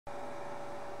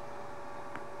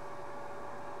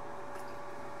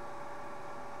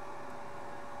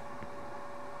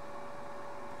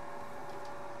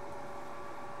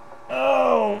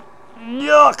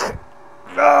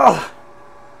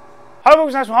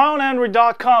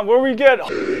www.onandroid.com, where we get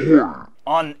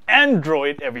on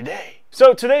Android every day.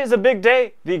 So today is a big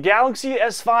day, the Galaxy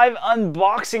S5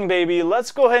 unboxing, baby.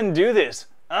 Let's go ahead and do this.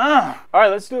 Alright,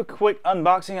 let's do a quick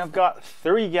unboxing. I've got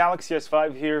 3 Galaxy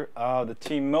S5 here. The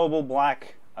T-Mobile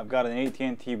black, I've got an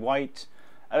AT&T white,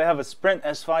 I have a Sprint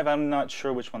S5, I'm not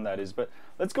sure which one that is, but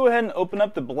let's go ahead and open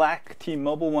up the black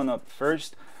T-Mobile one up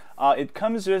first. It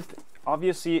comes with,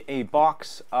 obviously, a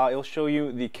box. It'll show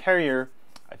you the carrier,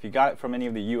 if you got it from any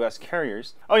of the US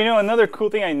carriers. Oh, you know, another cool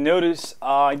thing I noticed,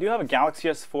 I do have a Galaxy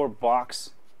S4 box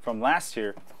from last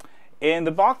year, and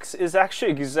the box is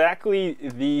actually exactly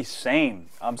the same.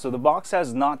 So the box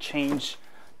has not changed,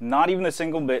 not even a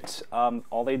single bit.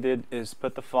 All they did is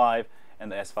put the 5 and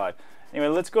the S5. Anyway,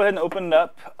 let's go ahead and open it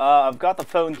up. I've got the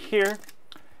phone here,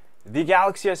 the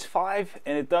Galaxy S5,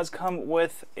 and it does come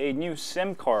with a new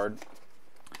SIM card.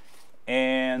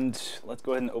 And let's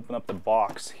go ahead and open up the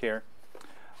box here.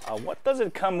 What does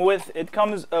it come with? It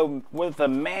comes with a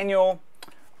manual,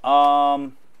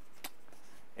 a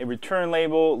return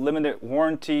label, limited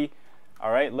warranty.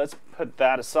 All right, let's put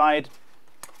that aside.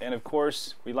 And of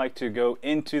course, we like to go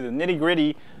into the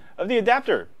nitty-gritty of the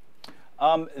adapter.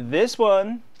 This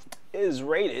one is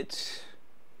rated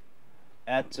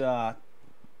at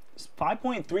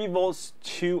 5.3 volts,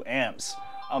 2 amps.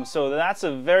 So that's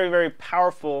a very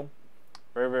powerful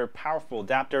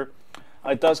adapter.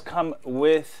 It does come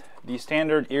with the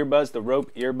standard earbuds, the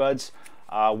rope earbuds,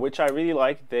 which I really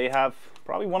like. They have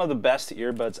probably one of the best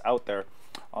earbuds out there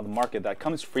on the market that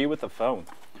comes free with the phone.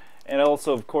 And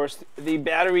also, of course, the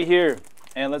battery here.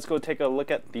 And let's go take a look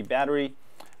at the battery.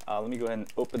 Let me go ahead and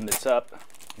open this up.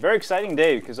 Very exciting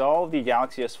day because all of the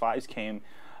Galaxy S5s came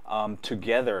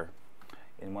together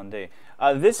in one day.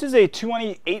 This is a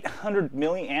 2800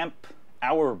 milliamp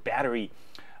hour battery,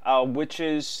 which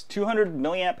is 200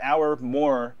 milliamp hour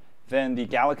more than the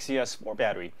Galaxy S4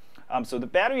 battery. So the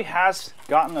battery has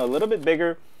gotten a little bit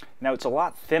bigger. Now it's a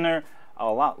lot thinner, a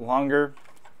lot longer,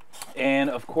 and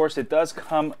of course it does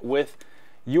come with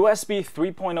USB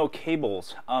 3.0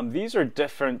 cables. These are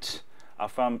different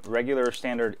from regular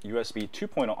standard USB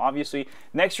 2.0. Obviously,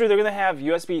 next year they're going to have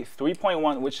USB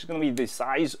 3.1, which is going to be the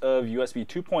size of USB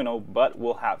 2.0, but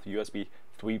will have USB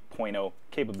 3.0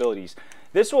 capabilities.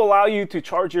 This will allow you to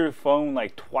charge your phone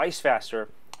like twice faster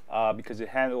because it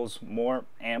handles more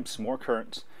amps, more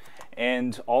currents,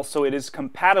 and also it is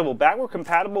compatible, backward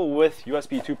compatible with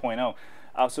USB 2.0.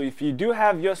 So if you do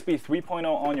have USB 3.0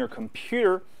 on your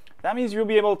computer, that means you'll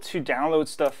be able to download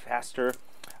stuff faster.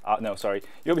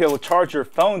 You'll be able to charge your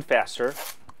phone faster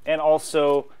and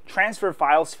also transfer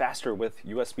files faster with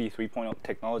USB 3.0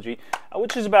 technology,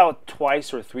 which is about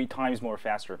twice or 3 times more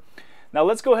faster. Now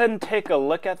let's go ahead and take a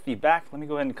look at the back. Let me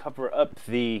go ahead and cover up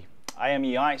the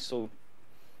IMEI so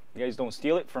you guys don't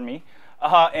steal it from me.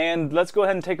 And let's go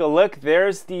ahead and take a look.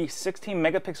 There's the 16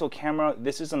 megapixel camera.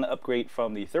 This is an upgrade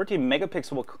from the 13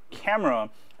 megapixel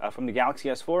camera from the Galaxy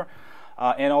S4.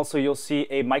 And also you'll see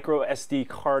a micro SD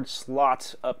card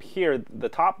slot up here. The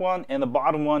top one and the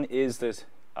bottom one is this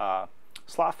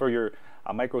slot for your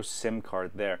micro SIM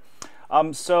card there.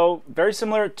 So very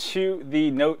similar to the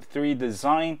Note 3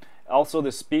 design. Also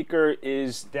the speaker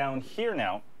is down here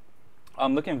now.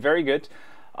 Looking very good.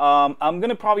 I'm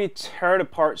gonna probably tear it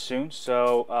apart soon,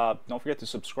 so don't forget to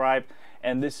subscribe.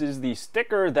 And this is the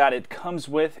sticker that it comes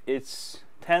with. It's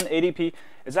 1080p.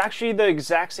 It's actually the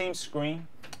exact same screen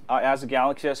as the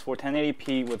Galaxy S4,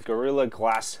 1080p with Gorilla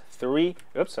Glass 3.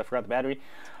 Oops, I forgot the battery.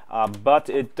 But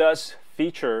it does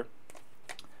feature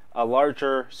a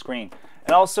larger screen.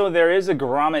 And also there is a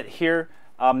grommet here.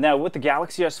 Now with the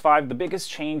Galaxy S5, the biggest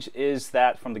change is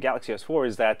that from the Galaxy S4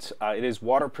 is that it is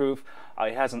waterproof.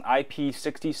 It has an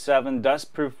IP67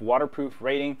 dustproof waterproof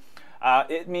rating.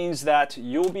 It means that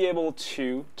you'll be able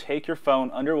to take your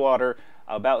phone underwater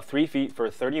about 3 feet for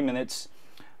 30 minutes.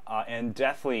 And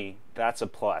definitely that's a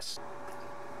plus.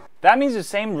 That means the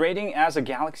same rating as a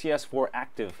Galaxy S4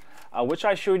 Active, which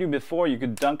I showed you before. You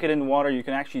could dunk it in water. You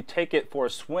can actually take it for a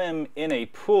swim in a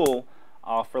pool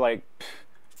for like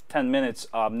 10 minutes.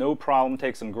 No problem.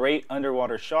 Take some great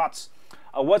underwater shots.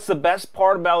 What's the best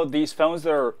part about these phones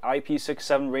that are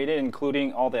IP67 rated,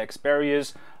 including all the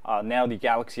Xperias, now the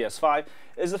Galaxy S5,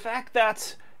 is the fact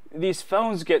that these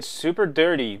phones get super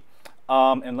dirty.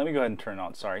 And let me go ahead and turn it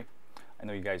on, sorry. I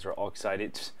know you guys are all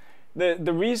excited.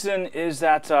 The reason is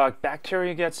that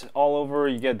bacteria gets all over,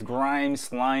 you get grime,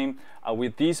 slime.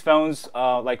 With these phones,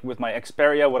 like with my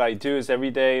Xperia, what I do is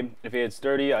every day, if it's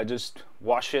dirty, I just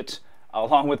wash it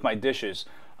along with my dishes.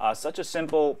 Such a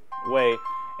simple way.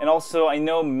 And also, I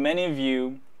know many of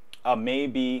you may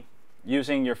be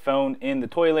using your phone in the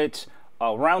toilet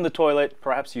around the toilet,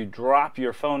 perhaps you drop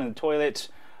your phone in the toilet,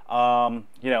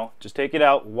 you know, just take it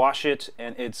out, wash it,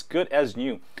 and it's good as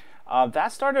new.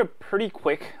 That started pretty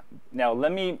quick. Now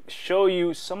let me show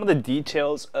you some of the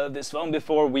details of this phone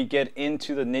before we get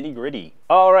into the nitty-gritty.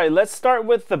 Alright, let's start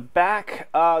with the back.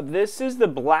 This is the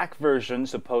black version,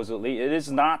 supposedly. It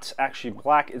is not actually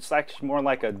black, it's actually more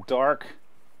like a dark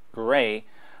gray.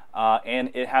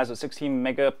 And it has a 16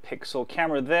 megapixel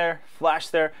camera there, flash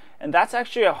there, and that's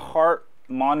actually a heart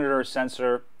monitor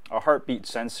sensor, a heartbeat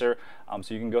sensor.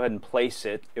 So you can go ahead and place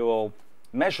it. It will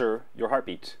measure your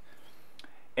heartbeat.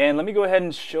 And let me go ahead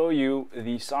and show you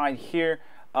the side here.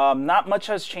 Not much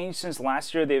has changed since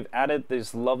last year. They've added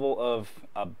this level of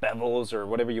bevels, or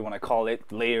whatever you want to call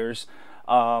it, layers.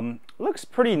 Looks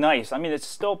pretty nice. I mean, it's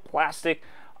still plastic,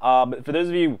 but for those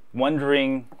of you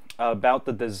wondering about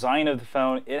the design of the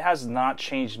phone, it has not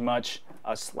changed much.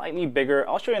 Slightly bigger.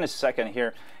 I'll show you in a second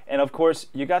here. And of course,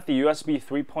 you got the USB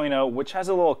 3.0, which has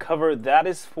a little cover that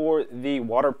is for the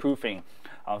waterproofing.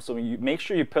 So you make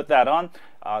sure you put that on.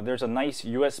 There's a nice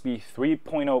USB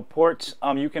 3.0 port.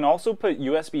 You can also put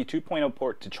USB 2.0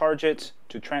 port to charge it,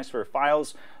 to transfer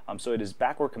files, so it is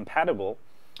backward compatible.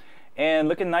 And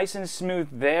looking nice and smooth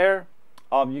there.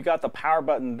 You got the power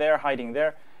button there, hiding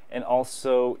there. And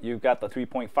also you've got the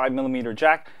 3.5mm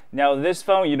jack. Now this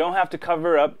phone, you don't have to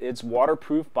cover up. It's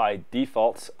waterproof by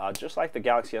default, just like the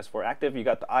Galaxy S4 Active. You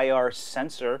got the IR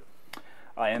sensor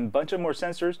and a bunch of more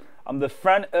sensors. The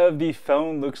front of the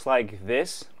phone looks like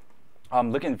this.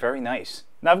 Looking very nice.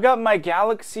 Now I've got my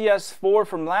Galaxy S4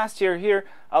 from last year here.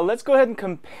 Let's go ahead and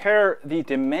compare the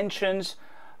dimensions.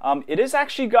 It has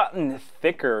actually gotten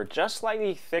thicker, just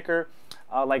slightly thicker,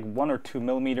 like 1 or 2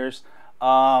 millimeters.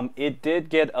 It did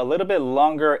get a little bit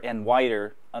longer and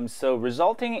wider, so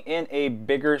resulting in a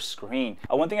bigger screen.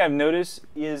 One thing I've noticed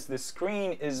is the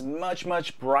screen is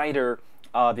much brighter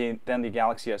than the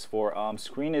Galaxy S4.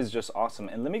 Screen is just awesome.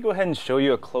 And let me go ahead and show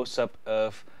you a close-up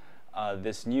of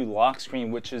this new lock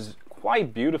screen, which is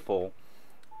quite beautiful.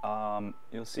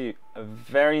 You'll see a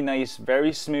very nice,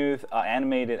 very smooth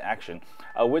animated action,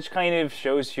 which kind of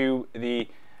shows you the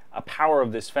power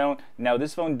of this phone. Now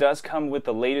this phone does come with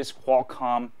the latest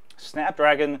Qualcomm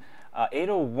Snapdragon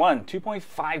 801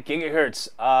 2.5 gigahertz,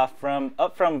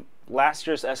 up from last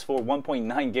year's S4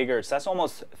 1.9 gigahertz. That's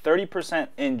almost 30%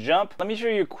 in jump. Let me show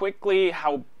you quickly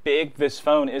how big this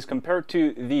phone is compared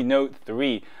to the Note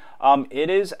 3. It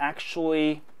is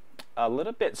actually a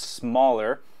little bit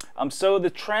smaller. So the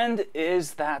trend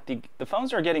is that the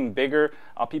phones are getting bigger.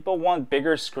 People want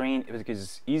bigger screen because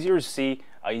it's easier to see,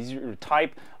 easier to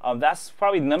type. That's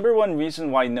probably the #1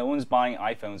 reason why no one's buying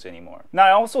iPhones anymore. Now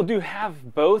I also do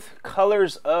have both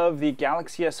colors of the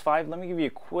Galaxy S5. Let me give you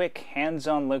a quick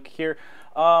hands-on look here.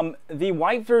 The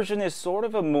white version is sort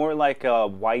of a more like a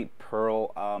white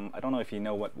pearl. I don't know if you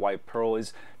know what white pearl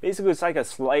is. Basically it's like a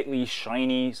slightly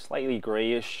shiny, slightly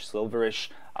grayish, silverish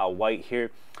white here.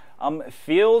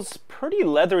 Feels pretty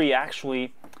leathery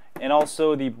actually, and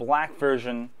also the black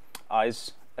version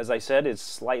is, as I said, it's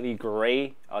slightly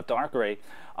gray, dark gray.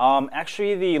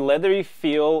 Actually the leathery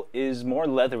feel is more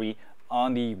leathery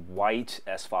on the white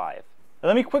S5. Now,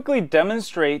 let me quickly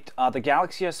demonstrate the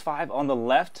Galaxy S5 on the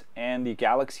left and the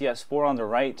Galaxy S4 on the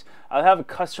right. I have a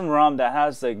custom ROM that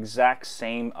has the exact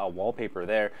same wallpaper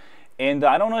there. And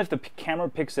I don't know if the camera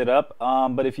picks it up,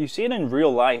 but if you see it in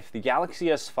real life, the Galaxy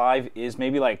S5 is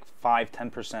maybe like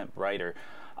 5–10% brighter,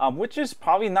 which is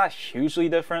probably not hugely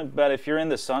different, but if you're in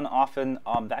the sun often,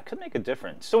 that could make a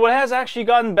difference. So what has actually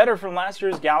gotten better from last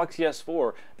year's Galaxy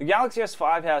S4? The Galaxy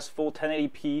S5 has full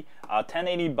 1080p,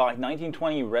 1080 by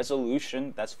 1920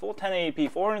 resolution. That's full 1080p,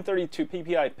 432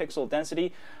 ppi pixel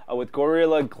density with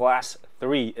Gorilla Glass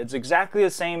 3. It's exactly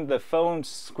the same. The phone's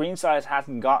screen size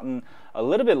hasn't gotten a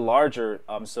little bit larger,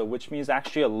 so which means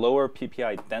actually a lower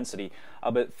ppi density.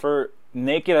 But for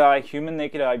naked eye, human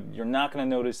naked eye, you're not going to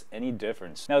notice any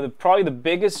difference. Now, probably the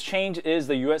biggest change is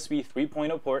the USB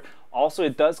 3.0 port. Also,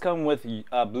 it does come with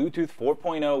Bluetooth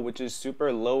 4.0, which is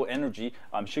super low energy.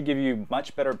 Should give you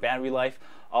much better battery life.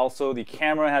 Also, the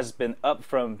camera has been up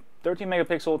from 13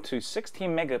 megapixel to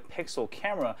 16 megapixel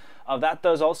camera. That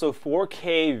does also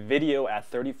 4K video at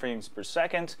 30 frames per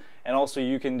second, and also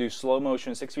you can do slow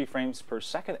motion 60 frames per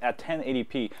second at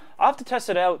 1080p. I'll have to test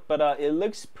it out, but it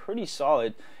looks pretty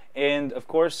solid. And of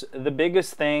course, the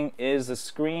biggest thing is the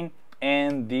screen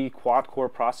and the quad-core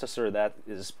processor that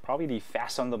is probably the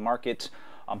fastest on the market.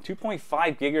 2.5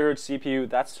 gigahertz CPU,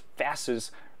 that's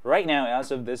fastest right now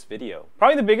as of this video.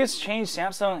 Probably the biggest change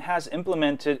Samsung has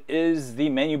implemented is the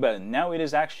menu button. Now it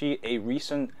is actually a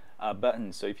recent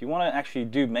button. So if you want to actually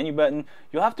do menu button,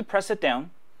 you'll have to press it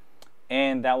down,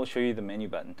 and that will show you the menu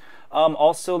button.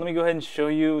 Also, let me go ahead and show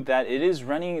you that it is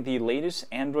running the latest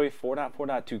Android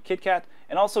 4.4.2 KitKat,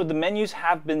 and also the menus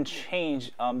have been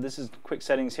changed. This is quick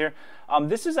settings here.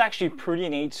 This is actually pretty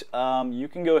neat. You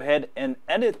can go ahead and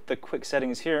edit the quick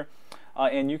settings here,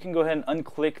 and you can go ahead and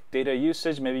unclick data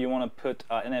usage. Maybe you want to put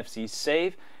NFC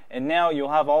save, and now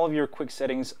you'll have all of your quick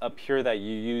settings up here that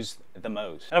you use the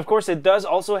most. And of course, it does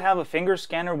also have a finger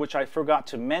scanner, which I forgot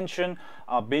to mention.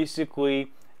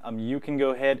 Basically, you can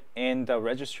go ahead and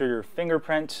register your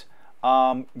fingerprint.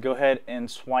 Go ahead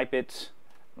and swipe it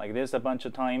like this a bunch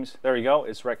of times. There you go,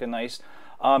 it's recognized.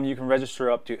 You can register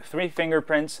up to 3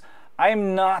 fingerprints.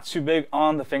 I'm not too big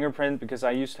on the fingerprint because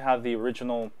I used to have the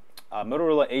original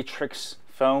Motorola Atrix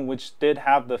phone, which did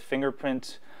have the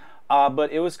fingerprint,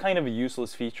 but it was kind of a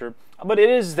useless feature. But it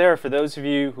is there for those of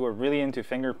you who are really into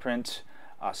fingerprint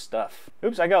stuff.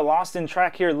 Oops, I got lost in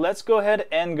track here. Let's go ahead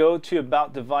and go to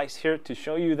About Device here to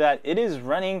show you that it is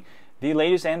running the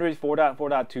latest Android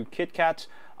 4.4.2 KitKat.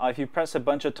 If you press a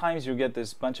bunch of times, you'll get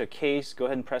this bunch of Ks. Go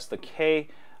ahead and press the K.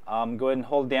 Go ahead and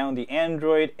hold down the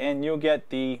Android, and you'll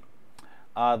get the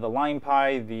lime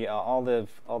pie, all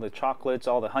the chocolates,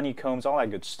 all the honeycombs, all that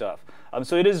good stuff.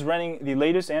 So it is running the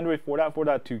latest Android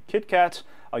 4.4.2 KitKat.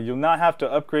 You'll not have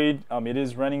to upgrade. It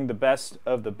is running the best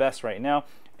of the best right now.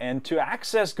 And to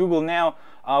access Google Now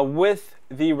with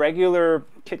the regular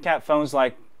KitKat phones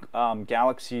like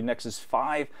Galaxy Nexus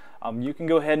 5, you can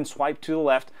go ahead and swipe to the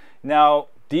left. Now,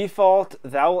 default,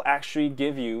 that will actually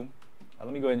give you,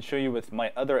 let me go ahead and show you with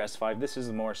my other S5. This is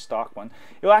the more stock one.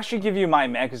 It'll actually give you My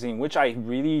Magazine, which I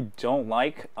really don't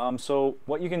like. So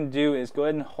what you can do is go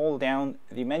ahead and hold down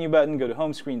the menu button, go to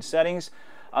Home Screen Settings,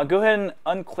 go ahead and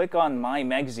unclick on My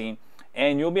Magazine,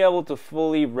 and you'll be able to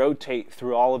fully rotate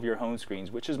through all of your home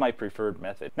screens, which is my preferred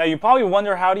method. Now, you probably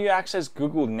wonder, how do you access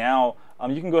Google Now?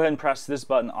 You can go ahead and press this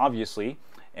button, obviously,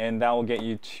 and that will get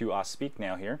you to Speak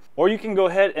Now here. Or you can go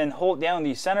ahead and hold down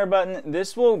the center button.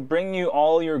 This will bring you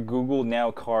all your Google Now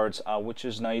cards, which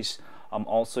is nice.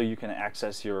 Also, you can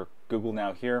access your Google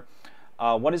Now here.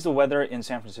 What is the weather in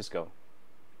San Francisco?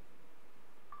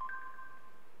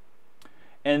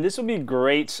 And this will be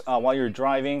great while you're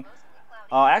driving.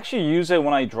 I actually use it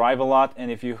when I drive a lot,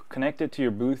 and if you connect it to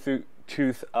your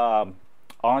Bluetooth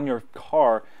on your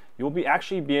car, you'll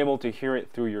actually be able to hear it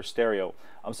through your stereo.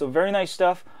 So very nice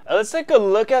stuff. Let's take a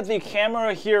look at the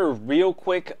camera here real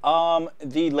quick.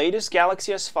 The latest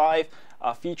Galaxy S5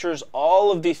 features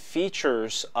all of the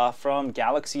features from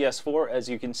Galaxy S4. As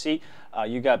you can see,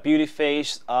 you got beauty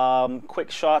face,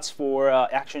 quick shots for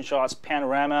action shots,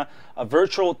 panorama, a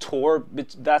virtual tour.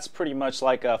 That's pretty much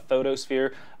like a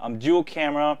photosphere, dual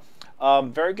camera.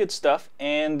 Very good stuff.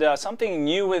 And something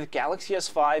new with Galaxy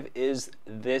S5 is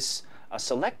this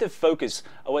selective focus.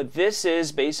 What this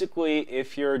is, basically,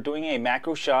 if you're doing a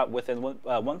macro shot within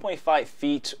 1.5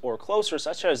 feet or closer,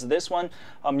 such as this one,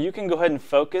 you can go ahead and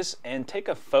focus and take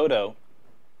a photo.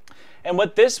 And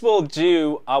what this will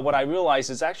do, what I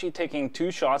realized, is actually taking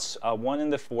 2 shots, one in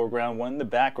the foreground, one in the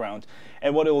background.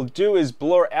 And what it will do is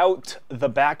blur out the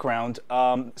background.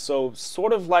 So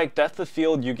sort of like depth of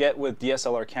field you get with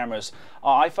DSLR cameras.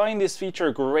 I find this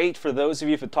feature great for those of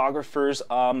you photographers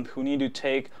who need to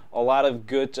take a lot of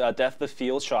good depth of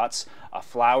field shots,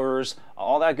 flowers,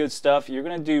 all that good stuff. You're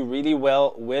going to do really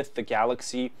well with the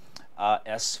Galaxy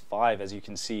S5, as you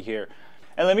can see here.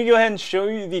 And let me go ahead and show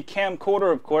you the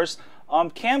camcorder, of course.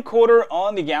 Camcorder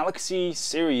on the Galaxy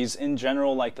series in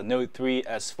general, like the Note 3,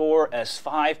 S4,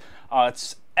 S5,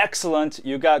 it's excellent.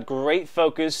 You got great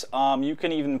focus. You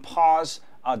can even pause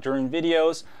during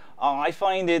videos. I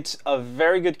find it a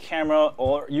very good camera,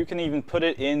 or you can even put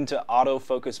it into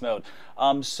autofocus mode.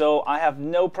 So I have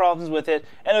no problems with it.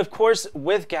 And of course,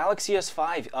 with Galaxy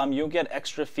S5, you'll get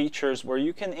extra features where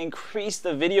you can increase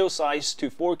the video size to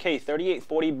 4K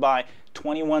 3840 by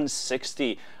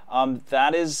 2160.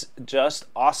 That is just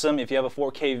awesome. If you have a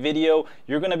 4K video,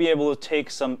 you're going to be able to take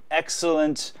some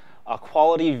excellent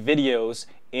quality videos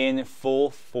in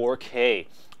full 4K.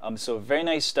 So very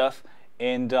nice stuff,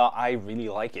 and I really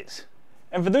like it.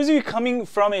 And for those of you coming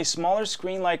from a smaller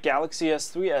screen like Galaxy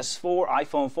S3, S4,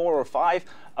 iPhone 4 or 5,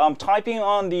 typing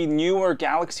on the newer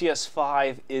Galaxy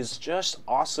S5 is just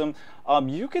awesome.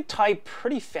 You could type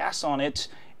pretty fast on it,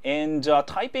 and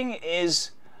typing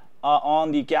is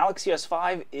on the Galaxy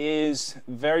S5 is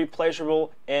very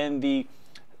pleasurable, and the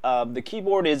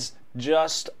keyboard is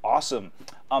just awesome.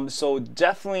 So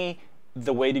definitely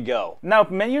the way to go. Now,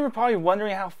 many of you are probably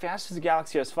wondering how fast is the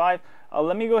Galaxy S5.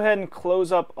 Let me go ahead and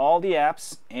close up all the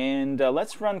apps, and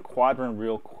let's run Quadrant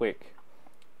real quick.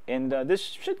 And this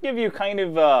should give you kind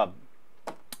of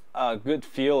a good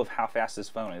feel of how fast this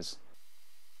phone is.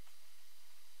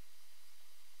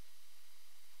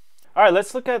 All right,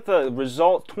 let's look at the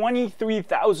result,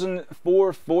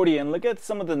 23,440, and look at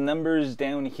some of the numbers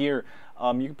down here.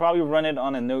 You can probably run it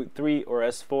on a Note 3 or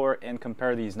S4 and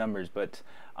compare these numbers, but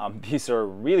these are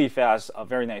really fast,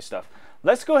 very nice stuff.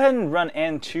 Let's go ahead and run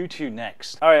Antutu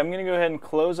next. All right, I'm gonna go ahead and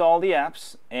close all the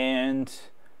apps, and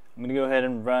I'm gonna go ahead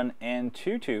and run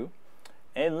Antutu.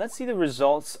 And let's see the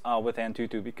results with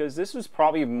Antutu, because this was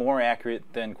probably more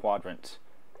accurate than Quadrant.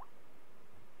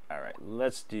 All right,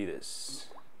 let's do this.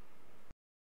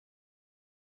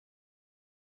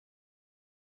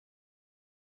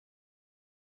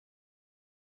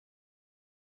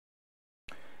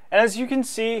 And as you can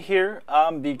see here,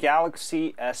 the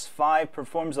Galaxy S5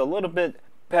 performs a little bit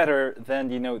better than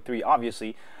the Note 3,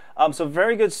 obviously. So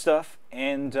very good stuff,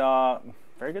 and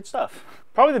very good stuff.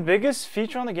 Probably the biggest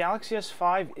feature on the Galaxy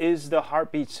S5 is the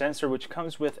heartbeat sensor, which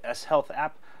comes with S Health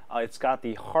app. It's got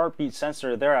the heartbeat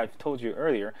sensor there, I've told you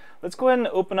earlier. Let's go ahead and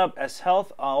open up S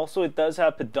Health. Also, it does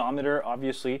have pedometer,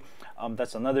 obviously.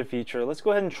 That's another feature. Let's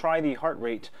go ahead and try the heart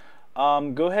rate.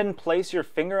 Go ahead and place your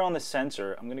finger on the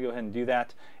sensor. I'm gonna go ahead and do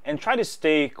that, and try to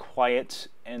stay quiet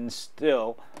and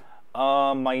still.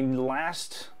 My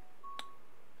last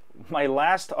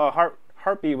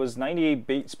heartbeat was 98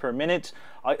 beats per minute.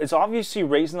 It's obviously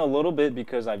raising a little bit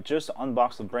because I've just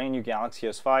unboxed the brand new Galaxy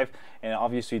S5, and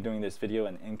obviously doing this video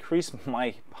and increase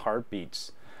my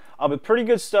heartbeats. But pretty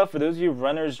good stuff for those of you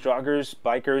runners, joggers,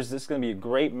 bikers. This is going to be a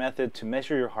great method to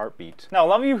measure your heartbeat. Now, a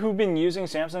lot of you who've been using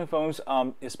Samsung phones,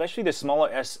 especially the smaller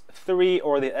S3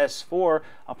 or the S4,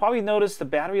 I'll probably notice the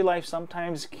battery life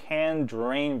sometimes can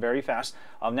drain very fast.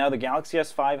 Now, the Galaxy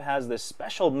S5 has this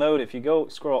special mode. If you go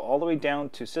scroll all the way down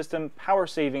to System Power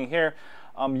Saving here,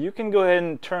 you can go ahead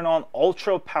and turn on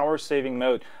Ultra Power Saving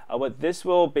mode. What this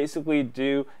will basically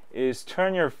do is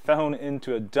turn your phone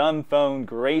into a dumb phone,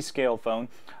 grayscale phone.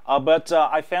 But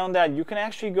I found that you can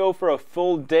actually go for a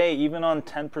full day even on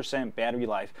 10% battery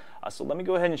life. So let me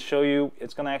go ahead and show you.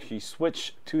 It's going to actually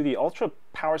switch to the Ultra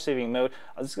Power Saving mode.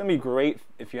 This is going to be great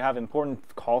if you have important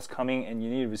calls coming and you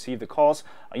need to receive the calls.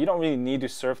 You don't really need to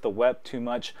surf the web too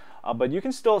much, but you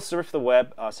can still surf the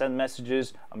web, send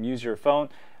messages, use your phone.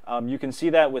 You can see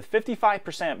that with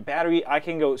 55% battery, I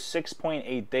can go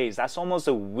 6.8 days. That's almost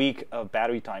a week of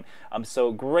battery time.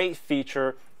 So great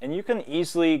feature, and you can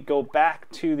easily go back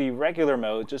to the regular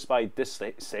mode just by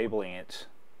disabling it.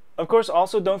 Of course,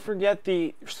 also don't forget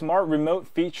the smart remote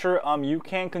feature. You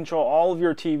can control all of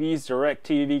your TVs,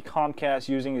 DirecTV, Comcast,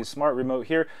 using the smart remote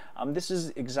here. This is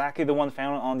exactly the one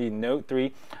found on the Note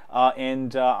 3,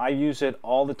 and I use it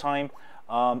all the time.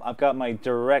 I've got my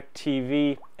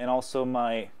DirecTV and also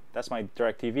that's my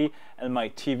DirecTV and my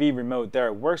TV remote there.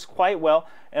 It works quite well,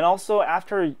 and also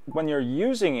when you're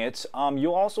using it,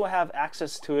 you also have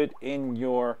access to it in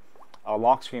your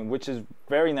lock screen, which is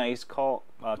very nice.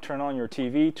 Turn on your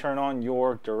TV, turn on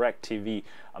your DirecTV.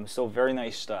 So very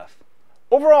nice stuff.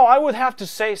 Overall, I would have to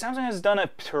say Samsung has done a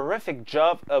terrific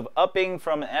job of upping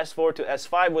from an S4 to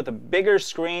S5 with a bigger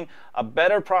screen, a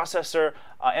better processor,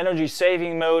 energy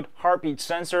saving mode, heartbeat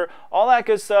sensor, all that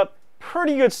good stuff.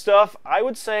 Pretty good stuff. I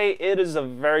would say it is a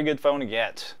very good phone to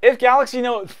get. If Galaxy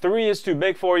Note 3 is too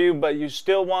big for you, but you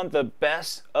still want the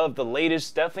best of the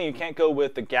latest, definitely you can't go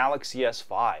with the Galaxy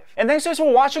S5. And thanks guys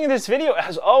for watching this video.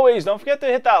 As always, don't forget to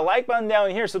hit that like button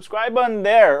down here, subscribe button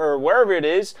there, or wherever it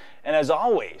is. And as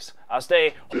always, I'll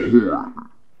stay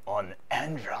on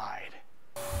Android.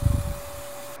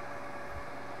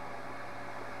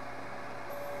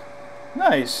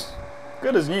 Nice.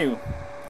 Good as new.